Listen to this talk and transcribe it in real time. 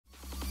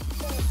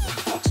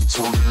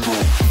Yo,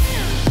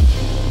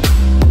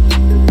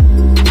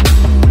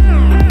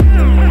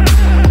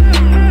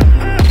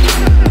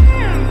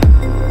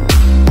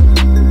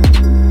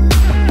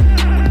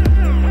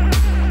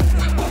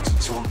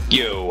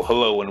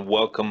 hello and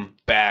welcome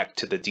back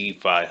to the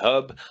DeFi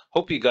Hub.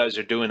 Hope you guys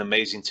are doing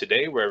amazing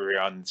today wherever you're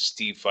on this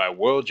DeFi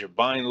world. You're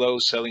buying low,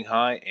 selling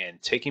high,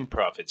 and taking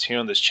profits. Here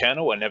on this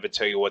channel, I never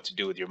tell you what to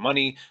do with your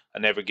money. I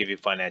never give you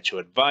financial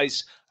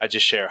advice. I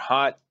just share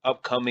hot,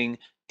 upcoming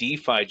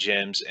DeFi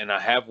gems, and I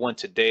have one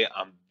today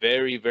I'm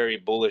very, very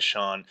bullish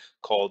on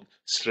called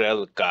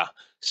Strelka.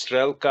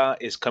 Strelka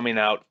is coming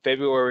out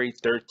February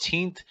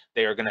 13th.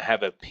 They are going to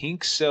have a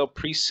pink sale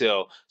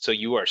pre-sale, so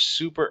you are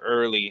super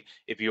early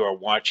if you are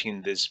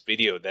watching this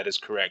video. That is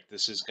correct.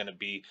 This is going to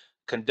be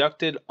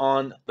conducted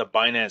on the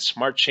Binance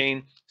Smart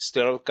Chain.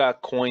 Strelka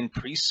Coin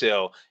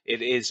pre-sale.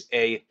 It is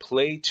a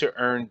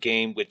play-to-earn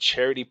game with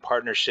charity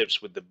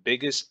partnerships with the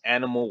biggest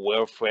animal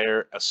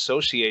welfare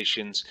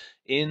associations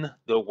in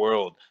the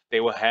world.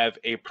 They will have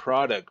a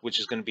product which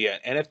is going to be an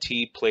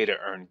NFT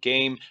play-to-earn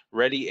game,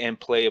 ready and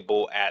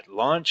playable at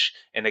launch.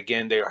 And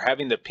again, they are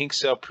having the pink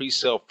sale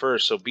pre-sale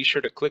first, so be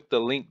sure to click the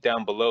link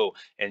down below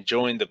and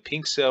join the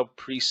pink sale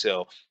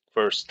pre-sale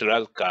for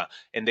Strelka.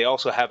 And they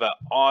also have an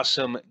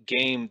awesome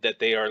game that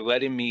they are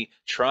letting me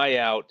try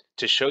out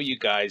to show you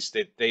guys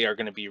that they are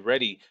going to be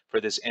ready for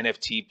this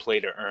NFT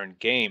play to earn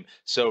game.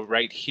 So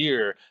right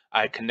here,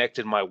 I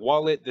connected my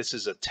wallet. This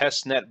is a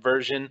test net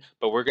version,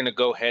 but we're going to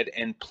go ahead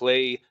and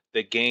play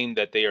the game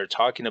that they are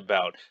talking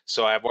about.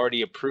 So I've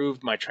already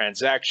approved my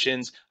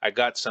transactions. I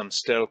got some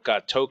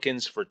Strelka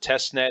tokens for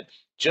testnet,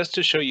 just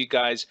to show you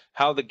guys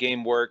how the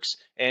game works,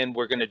 and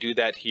we're going to do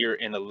that here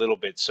in a little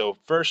bit. So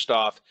first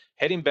off,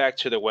 heading back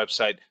to the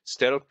website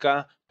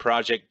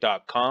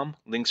strelkaproject.com,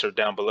 links are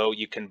down below.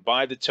 You can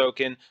buy the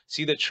token,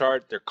 see the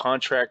chart, their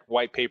contract,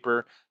 white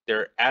paper,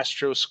 their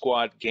Astro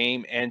Squad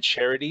game and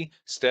charity.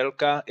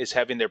 Strelka is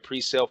having their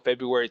pre-sale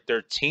February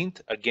 13th,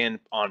 again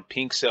on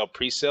pink sale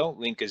pre-sale,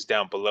 link is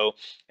down below.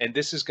 And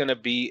this is going to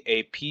be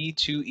a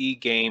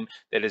P2E game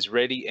that is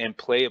ready and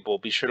playable.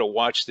 Be sure to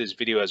watch this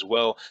video as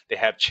well. They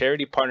have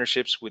charity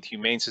partnerships with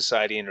Humane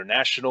Society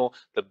International,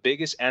 the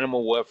biggest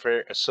animal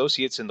welfare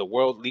associates in the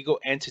world, legal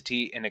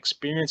entity, and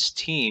experienced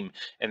team,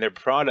 and their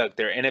product,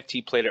 their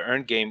NFT play to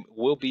earn game,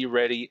 will be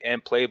ready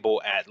and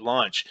playable at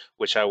launch,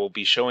 which I will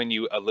be showing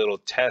you a little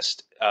test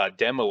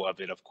demo of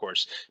it, of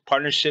course.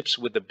 Partnerships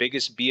with the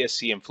biggest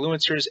BSC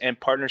influencers and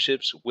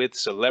partnerships with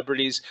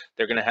celebrities.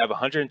 They're going to have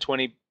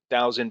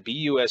 120,000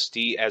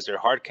 BUSD as their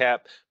hard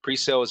cap.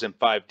 Pre-sale is in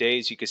 5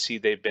 days. You can see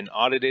they've been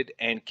audited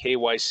and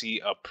KYC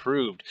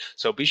approved.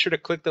 So be sure to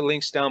click the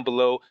links down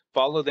below.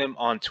 Follow them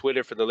on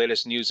Twitter for the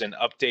latest news and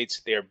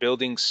updates. They are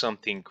building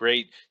something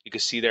great. You can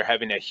see they're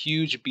having a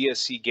huge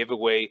BSC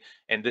giveaway,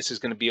 and this is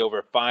going to be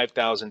over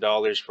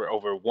 $5,000 for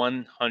over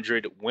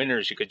 100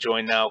 winners. You could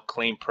join now,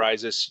 claim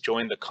prizes,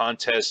 join the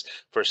contest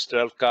for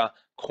Strelka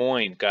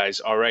Coin, guys.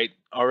 All right,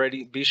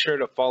 already be sure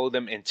to follow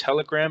them in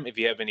Telegram if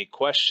you have any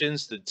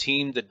questions. The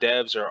team, the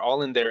devs are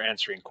all in there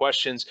answering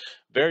questions.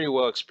 Very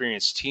well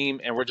experienced team,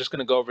 and we're just going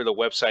to go over the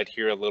website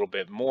here a little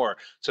bit more.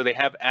 So they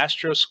have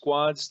Astro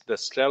Squads, the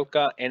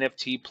Strelka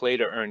NFT play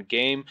to earn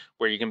game,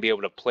 where you can be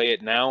able to play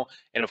it now,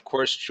 and of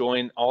course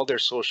join all their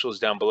socials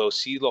down below.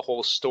 See the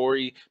whole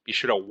story. Be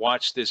sure to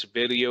watch this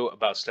video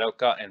about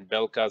Strelka and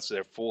Belka's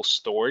their full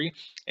story.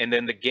 And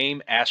then the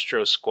game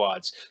Astro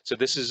Squads. So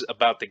this is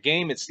about the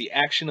game. It's the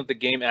action of the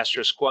game.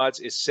 Astro Squads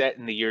is set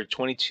in the year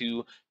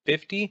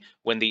 2250,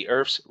 when the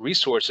Earth's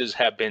resources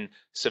have been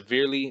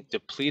severely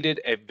depleted.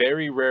 A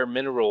very rare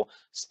mineral,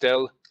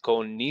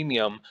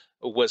 stelconium,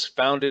 was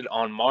founded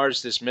on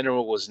Mars. This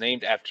mineral was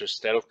named after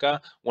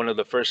Strelka, one of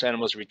the first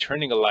animals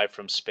returning alive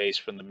from space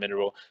from the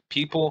mineral.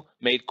 People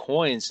made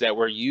coins that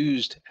were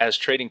used as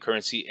trading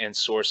currency and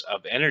source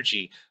of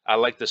energy. I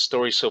like the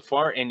story so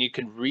far, and you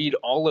can read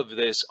all of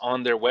this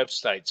on their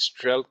website,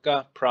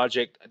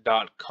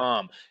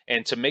 strelkaproject.com.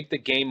 And to make the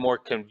game more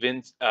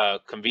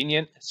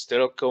convenient,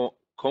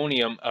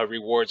 Strelconium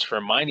rewards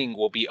for mining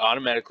will be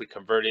automatically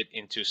converted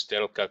into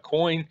Strelka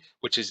Coin,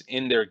 which is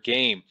in their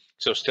game.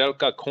 So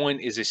Strelka Coin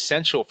is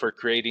essential for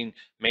creating,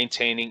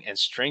 maintaining, and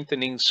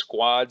strengthening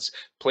squads.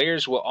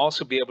 Players will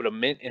also be able to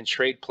mint and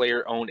trade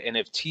player-owned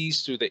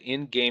NFTs through the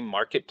in-game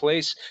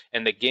marketplace,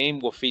 and the game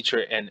will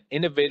feature an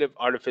innovative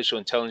artificial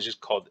intelligence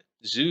called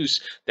Zeus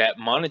that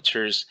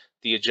monitors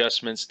the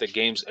adjustments, the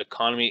game's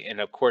economy,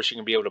 and of course you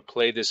can be able to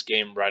play this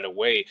game right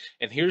away.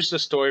 And here's the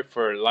story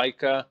for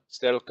Laika,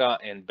 Strelka,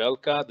 and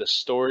Belka. The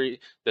story,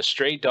 the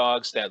stray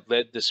dogs that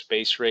led the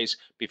space race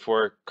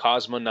before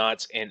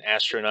cosmonauts and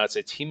astronauts.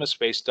 A team of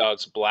space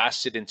dogs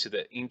blasted into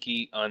the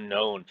inky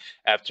unknown.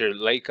 After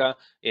Laika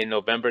in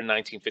November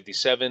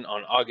 1957,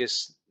 on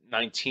August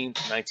 19th,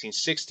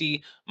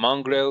 1960,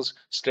 mongrels,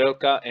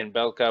 Strelka and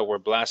Belka were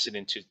blasted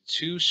into.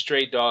 Two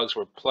stray dogs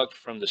were plucked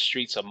from the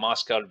streets of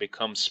Moscow to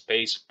become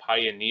space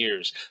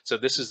pioneers. So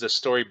this is the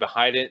story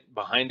behind it,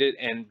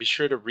 and be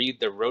sure to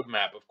read the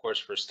roadmap, of course,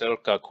 for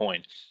Strelka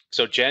Coin.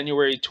 So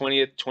January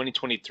 20th,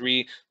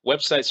 2023,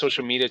 website,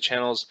 social media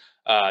channels,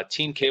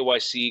 team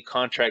KYC,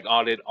 contract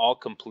audit, all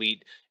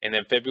complete. And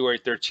then February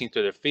 13th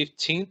or the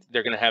 15th,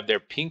 they're going to have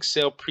their pink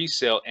sale,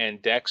 pre-sale, and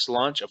DEX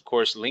launch. Of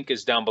course, link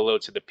is down below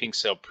to the pink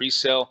sale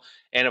pre-sale.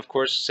 And of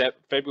course,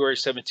 February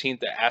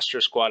 17th, the Astro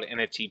Squad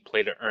NFT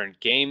Play to Earn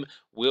game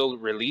will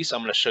release.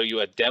 I'm going to show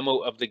you a demo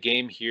of the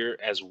game here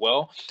as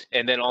well.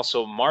 And then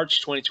also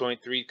March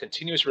 2023,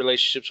 continuous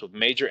relationships with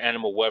major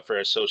animal welfare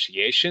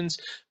associations.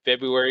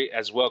 February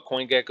as well,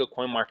 CoinGecko,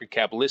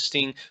 CoinMarketCap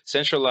listing,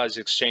 centralized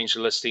exchange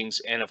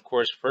listings, and of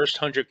course, first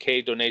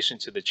 100K donation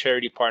to the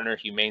charity partner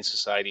Humane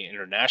Society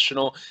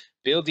International.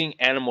 Building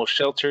animal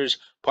shelters,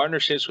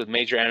 partnerships with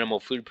major animal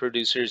food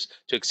producers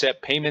to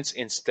accept payments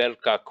in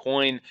Strelka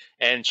Coin,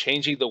 and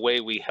changing the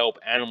way we help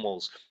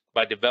animals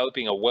by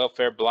developing a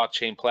welfare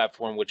blockchain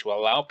platform which will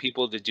allow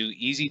people to do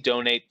easy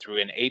donate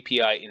through an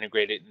API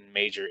integrated in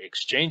major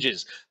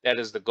exchanges. That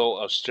is the goal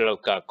of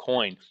Strelka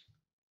Coin.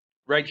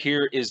 Right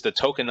here is the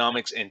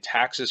tokenomics and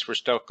taxes for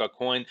Strelka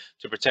Coin.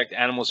 To protect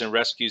animals and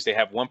rescues, they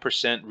have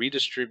 1%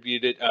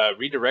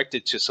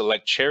 redirected to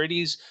select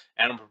charities,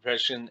 animal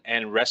protection,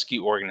 and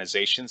rescue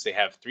organizations. They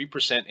have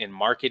 3% in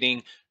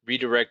marketing,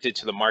 redirected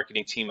to the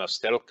marketing team of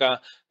Strelka.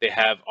 They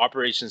have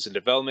operations and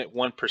development,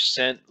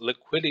 1%,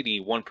 liquidity,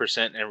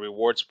 1%, and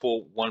rewards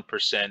pool,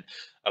 1%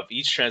 of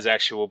each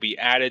transaction will be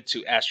added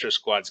to Astro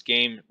Squad's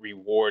game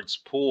rewards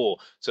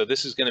pool. So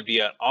this is going to be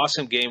an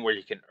awesome game where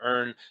you can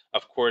earn,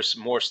 of course,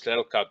 more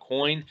Strelka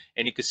Coin.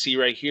 And you can see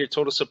right here,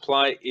 total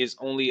supply is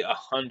only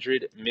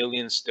 100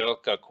 million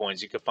Strelka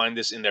coins. You can find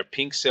this in their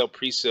pink sale,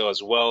 pre-sale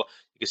as well.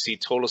 You can see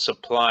total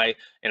supply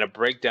and a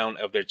breakdown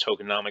of their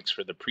tokenomics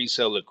for the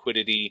pre-sale,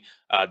 liquidity,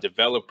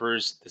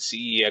 developers, the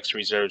CEX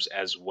reserves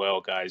as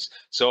well, guys.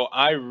 So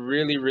I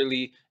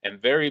really am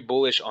very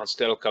bullish on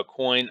Strelka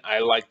Coin. I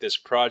like this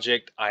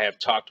project. I have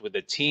talked with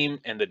the team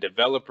and the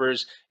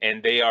developers,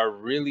 and they are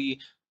really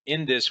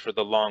in this for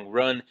the long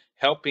run,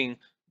 helping,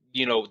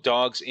 you know,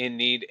 dogs in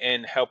need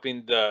and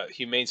helping the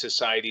humane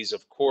societies,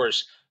 of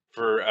course,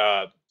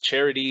 for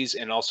charities.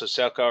 And also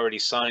Strelka already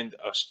signed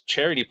a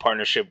charity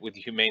partnership with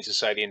Humane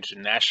Society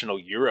International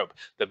Europe,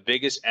 the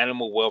biggest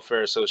animal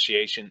welfare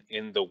association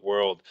in the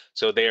world.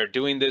 So they are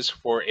doing this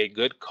for a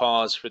good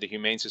cause for the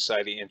Humane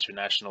Society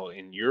International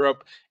in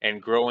Europe,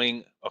 and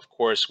growing, of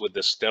course, with the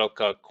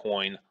Strelka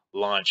Coin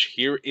launch.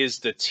 Here is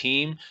the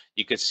team.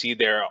 You can see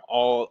they're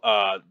all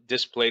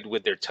displayed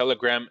with their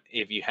Telegram.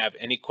 If you have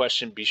any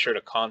question, be sure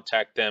to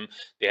contact them.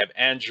 They have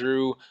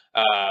Andrew,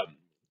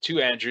 two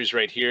Andrews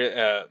right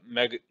here,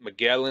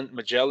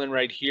 Magellan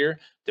right here,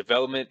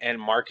 development and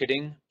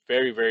marketing.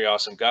 Very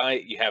awesome guy.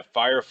 You have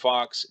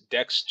Firefox,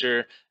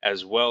 Dexter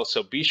as well.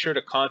 So be sure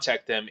to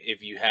contact them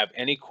if you have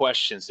any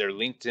questions. Their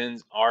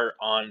LinkedIn's are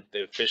on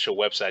the official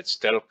website,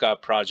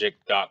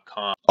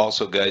 strelkaproject.com.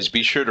 Also, guys,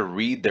 be sure to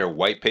read their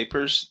white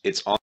papers.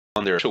 It's on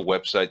their official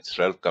website,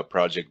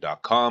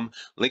 strelkaproject.com.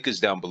 Link is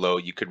down below.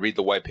 You could read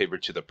the white paper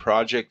to the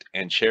project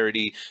and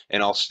charity,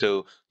 and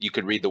also you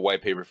could read the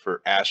white paper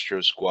for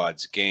Astro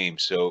Squad's game.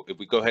 So if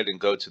we go ahead and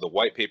go to the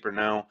white paper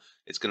now,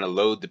 it's going to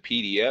load the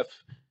PDF.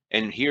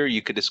 And here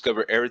you could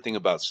discover everything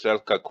about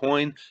Strelka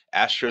Coin,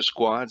 Astro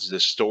Squads, the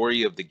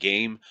story of the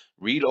game.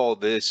 Read all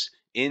this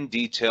in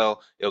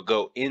detail. It'll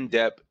go in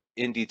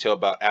detail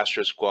about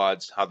Astro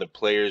Squads, how the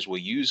players will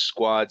use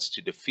squads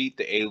to defeat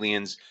the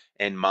aliens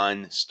and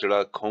mine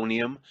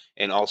Strelkonium.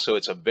 And also,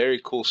 it's a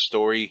very cool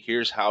story.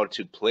 Here's how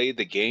to play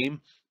the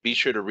game. Be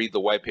sure to read the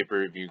white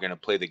paper if you're going to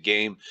play the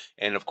game.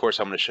 And of course,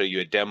 I'm going to show you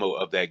a demo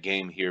of that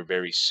game here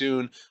very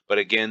soon. But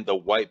again, the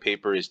white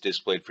paper is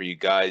displayed for you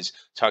guys,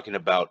 talking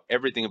about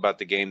everything about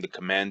the game, the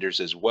commanders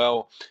as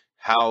well,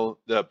 how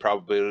the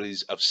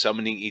probabilities of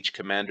summoning each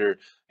commander,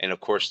 and of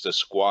course the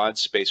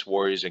squads, space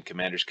warriors and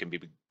commanders can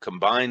be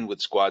combined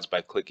with squads by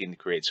clicking to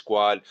create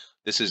squad.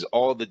 This is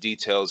all the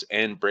details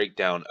and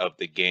breakdown of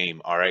the game.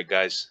 All right,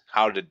 guys,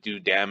 how to do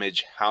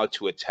damage, how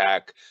to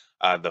attack,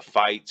 the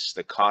fights,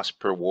 the cost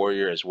per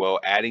warrior as well,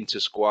 adding to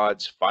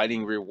squads,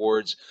 fighting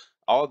rewards.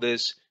 All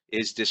this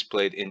is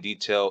displayed in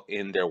detail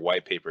in their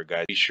white paper,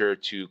 guys. Be sure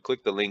to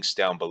click the links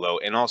down below.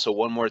 And also,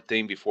 one more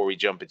thing before we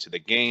jump into the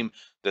game,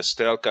 the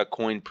Strelka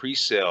Coin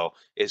pre-sale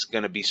is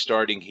going to be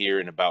starting here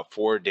in about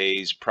 4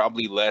 days,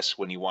 probably less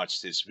when you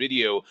watch this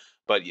video,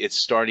 but it's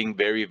starting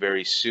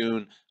very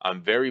soon.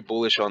 I'm very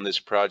bullish on this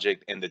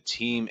project, and the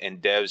team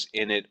and devs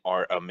in it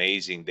are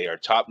amazing. They are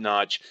top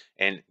notch,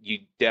 and you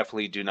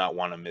definitely do not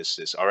want to miss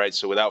this. All right,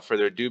 so without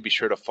further ado, be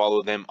sure to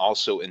follow them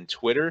also in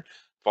Twitter.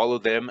 Follow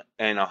them,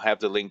 and I'll have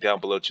the link down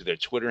below to their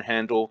Twitter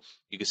handle.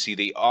 You can see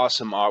the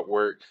awesome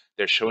artwork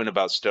they're showing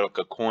about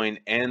Strelka Coin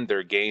and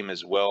their game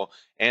as well.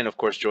 And of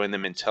course, join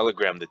them in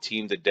Telegram. The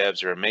team, the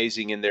devs are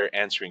amazing in there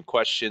answering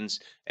questions.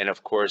 And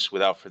of course,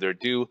 without further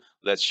ado,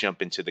 let's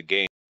jump into the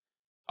game.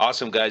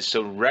 Awesome, guys.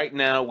 So right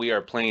now we are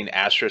playing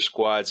Astro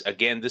Squads.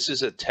 Again, this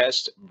is a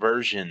test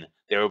version.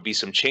 There will be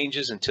some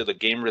changes until the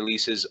game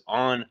releases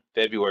on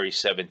February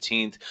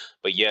 17th.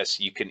 But yes,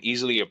 you can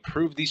easily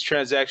approve these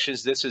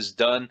transactions. This is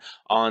done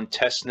on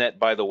testnet,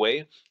 by the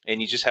way,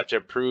 and you just have to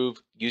approve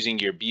using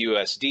your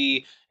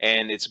BUSD.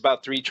 And it's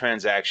about 3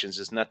 transactions.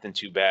 It's nothing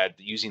too bad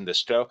using the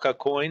Strelka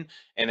coin.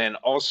 And then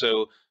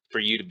also for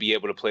you to be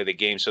able to play the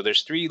game. So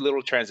there's 3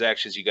 little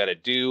transactions you got to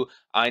do.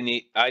 I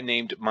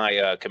named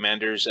my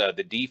commanders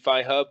the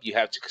DeFi Hub. You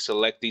have to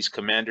select these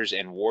commanders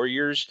and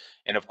warriors,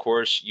 and of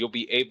course, you'll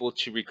be able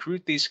to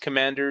recruit these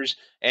commanders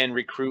and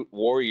recruit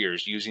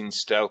warriors using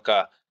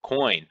Strelka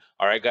Coin.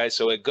 All right, guys.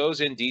 So it goes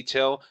in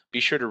detail. Be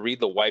sure to read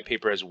the white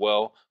paper as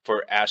well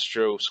for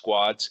Astro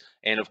Squads.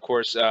 And of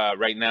course,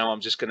 right now,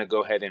 I'm just going to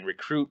go ahead and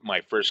recruit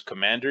my first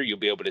commander. You'll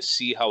be able to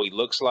see how he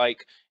looks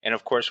like. And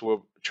of course,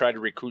 we'll try to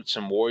recruit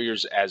some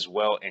warriors as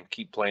well and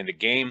keep playing the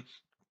game,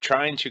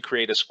 trying to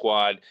create a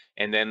squad.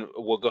 And then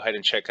we'll go ahead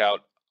and check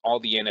out all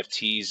the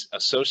NFTs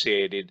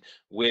associated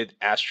with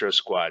Astro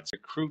Squads.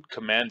 Recruit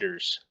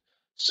commanders.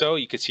 So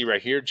you can see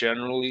right here,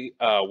 generally,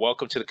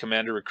 welcome to the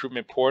Commander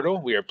Recruitment Portal.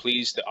 We are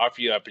pleased to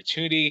offer you the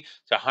opportunity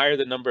to hire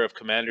the number of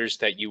commanders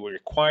that you will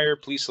require.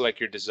 Please select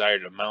your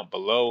desired amount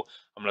below.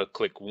 I'm going to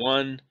click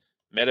 1.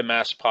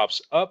 MetaMask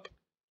pops up,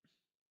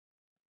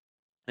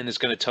 and it's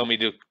going to tell me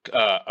to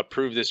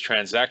approve this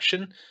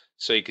transaction.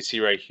 So you can see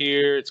right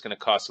here, it's going to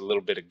cost a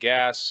little bit of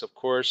gas, of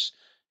course,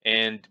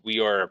 and we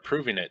are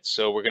approving it.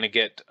 So we're going to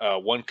get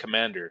 1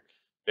 commander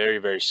very,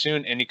 very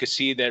soon. And you can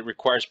see that it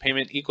requires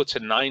payment equal to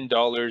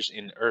 $9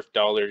 in Earth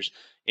dollars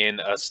in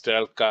a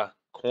Strelka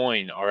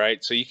coin. All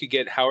right, so you could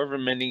get however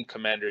many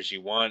commanders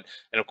you want.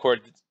 And of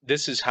course,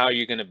 this is how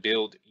you're going to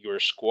build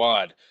your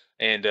squad.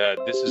 And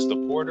this is the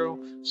portal.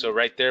 So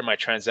right there, my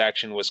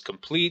transaction was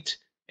complete.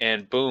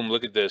 And boom,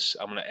 look at this.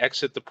 I'm going to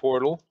exit the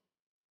portal.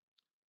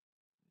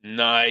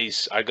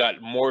 Nice. I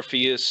got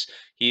Morpheus.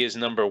 He is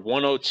number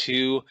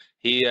 102.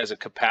 He has a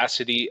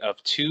capacity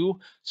of 2.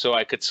 So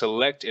I could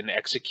select and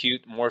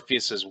execute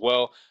Morpheus as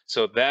well.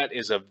 So that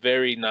is a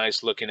very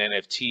nice looking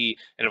NFT.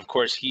 And of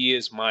course, he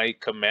is my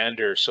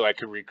commander. So I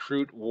could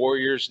recruit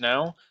warriors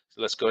now.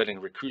 So let's go ahead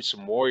and recruit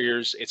some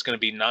warriors. It's going to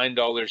be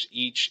 $9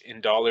 each in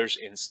dollars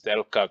in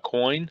Strelka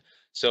coin.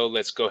 So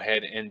let's go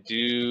ahead and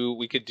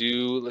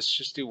let's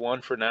just do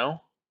 1 for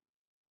now.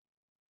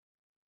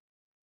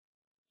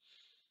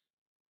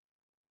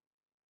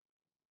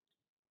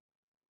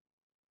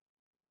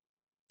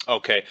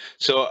 Okay,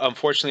 so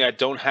unfortunately, I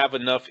don't have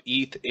enough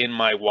ETH in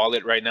my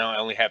wallet right now. I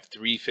only have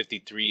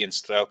 353 in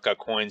Strelka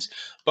coins,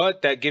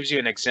 but that gives you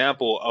an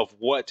example of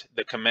what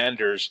the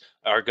commanders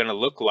are going to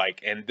look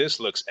like. And this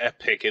looks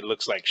epic. It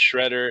looks like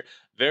Shredder.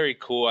 Very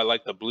cool. I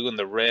like the blue and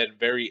the red.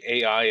 Very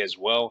AI as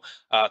well.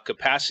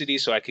 Capacity,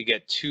 so I could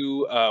get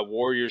 2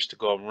 warriors to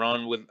go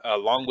run with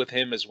along with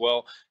him as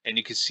well. And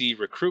you can see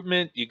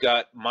recruitment. You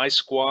got my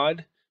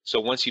squad. So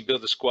once you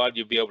build a squad,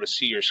 you'll be able to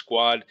see your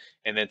squad,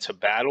 and then to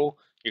battle.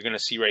 You're going to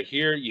see right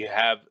here, you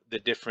have the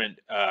different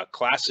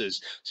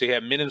classes. So you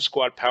have minimum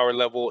squad power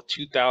level,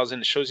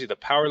 2,000. It shows you the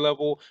power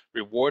level.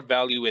 Reward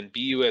value in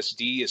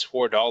BUSD is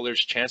 $4.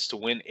 Chance to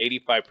win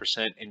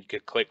 85%, and you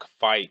could click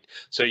fight.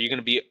 So you're going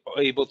to be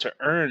able to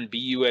earn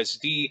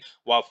BUSD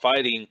while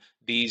fighting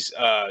these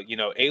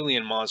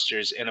alien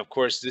monsters. And of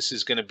course, this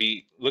is going to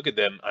be, look at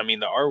them. I mean,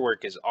 the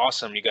artwork is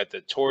awesome. You got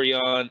the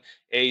Torion,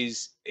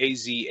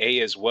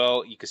 AZA as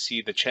well. You can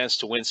see the chance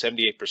to win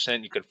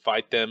 78%. You could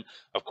fight them.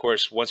 Of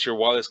course, once your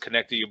wallet is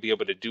connected, you'll be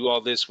able to do all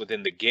this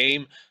within the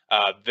game.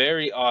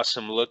 Very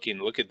awesome looking.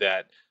 Look at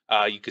that.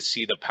 You could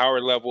see the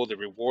power level, the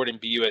reward in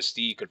BUSD.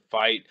 You could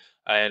fight,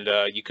 and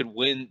you could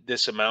win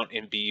this amount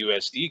in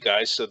BUSD,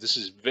 guys. So this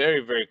is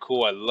very, very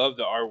cool. I love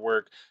the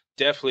artwork.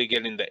 Definitely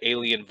getting the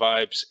alien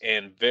vibes,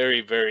 and very,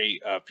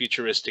 very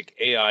futuristic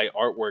AI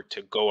artwork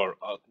to go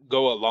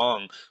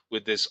along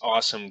with this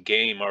awesome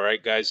game. All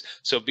right, guys.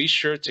 So be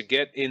sure to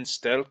get in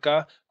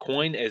Strelka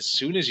coin as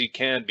soon as you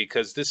can,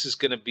 because this is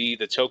going to be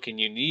the token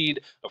you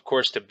need, of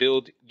course, to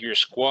build your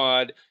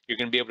squad. You're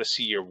going to be able to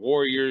see your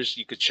warriors.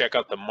 You could check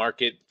out the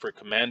market for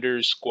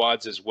commanders,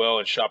 squads as well,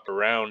 and shop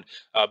around.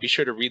 Be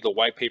sure to read the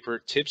white paper,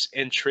 tips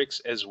and tricks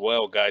as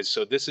well, guys.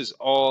 So this is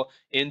all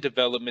in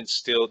development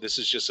still. This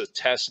is just a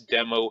test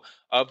demo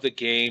of the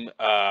game.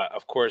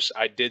 Of course,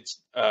 I did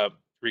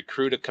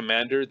recruit a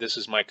commander. This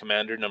is my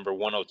commander, number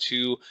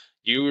 102.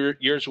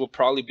 Yours will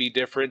probably be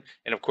different.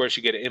 And of course,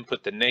 you get to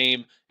input the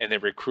name and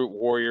then recruit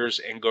warriors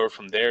and go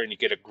from there. And you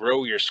get to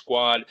grow your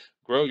squad,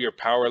 grow your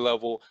power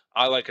level.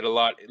 I like it a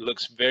lot. It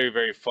looks very,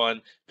 very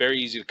fun. Very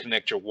easy to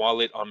connect your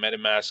wallet on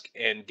MetaMask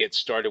and get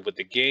started with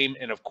the game.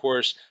 And of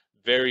course,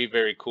 very,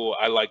 very cool.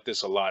 I like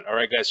this a lot. All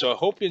right, guys. So I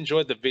hope you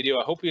enjoyed the video.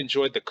 I hope you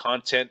enjoyed the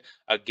content.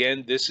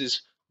 Again, this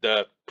is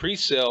the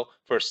pre-sale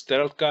for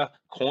Strelka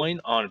coin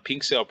on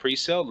Pink Sale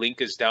pre-sale. Link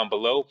is down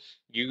below.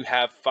 You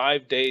have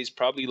 5 days,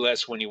 probably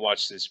less when you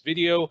watch this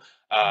video,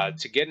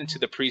 to get into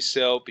the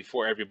pre-sale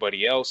before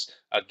everybody else.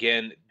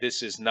 Again,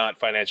 this is not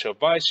financial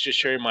advice, just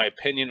sharing my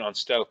opinion on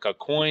Strelka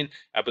Coin.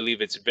 I believe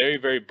it's very,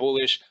 very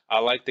bullish. I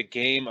like the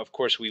game. Of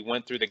course, we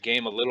went through the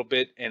game a little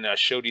bit and I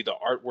showed you the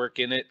artwork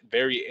in it.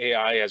 Very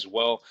AI as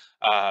well.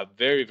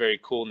 Very, very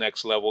cool,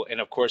 next level.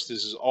 And of course,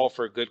 this is all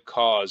for a good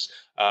cause.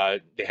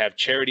 They have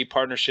charity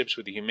partnerships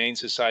with the Humane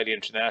Society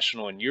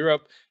International in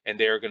Europe, and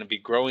they are going to be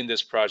growing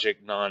this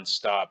project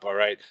nonstop. All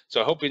right.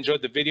 So I hope you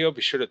enjoyed the video.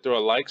 Be sure to throw a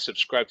like,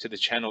 subscribe to the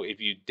channel if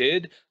you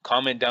did,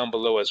 comment down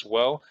below as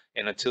well.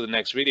 And until the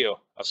next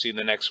video, I'll see you in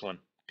the next one.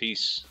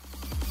 Peace.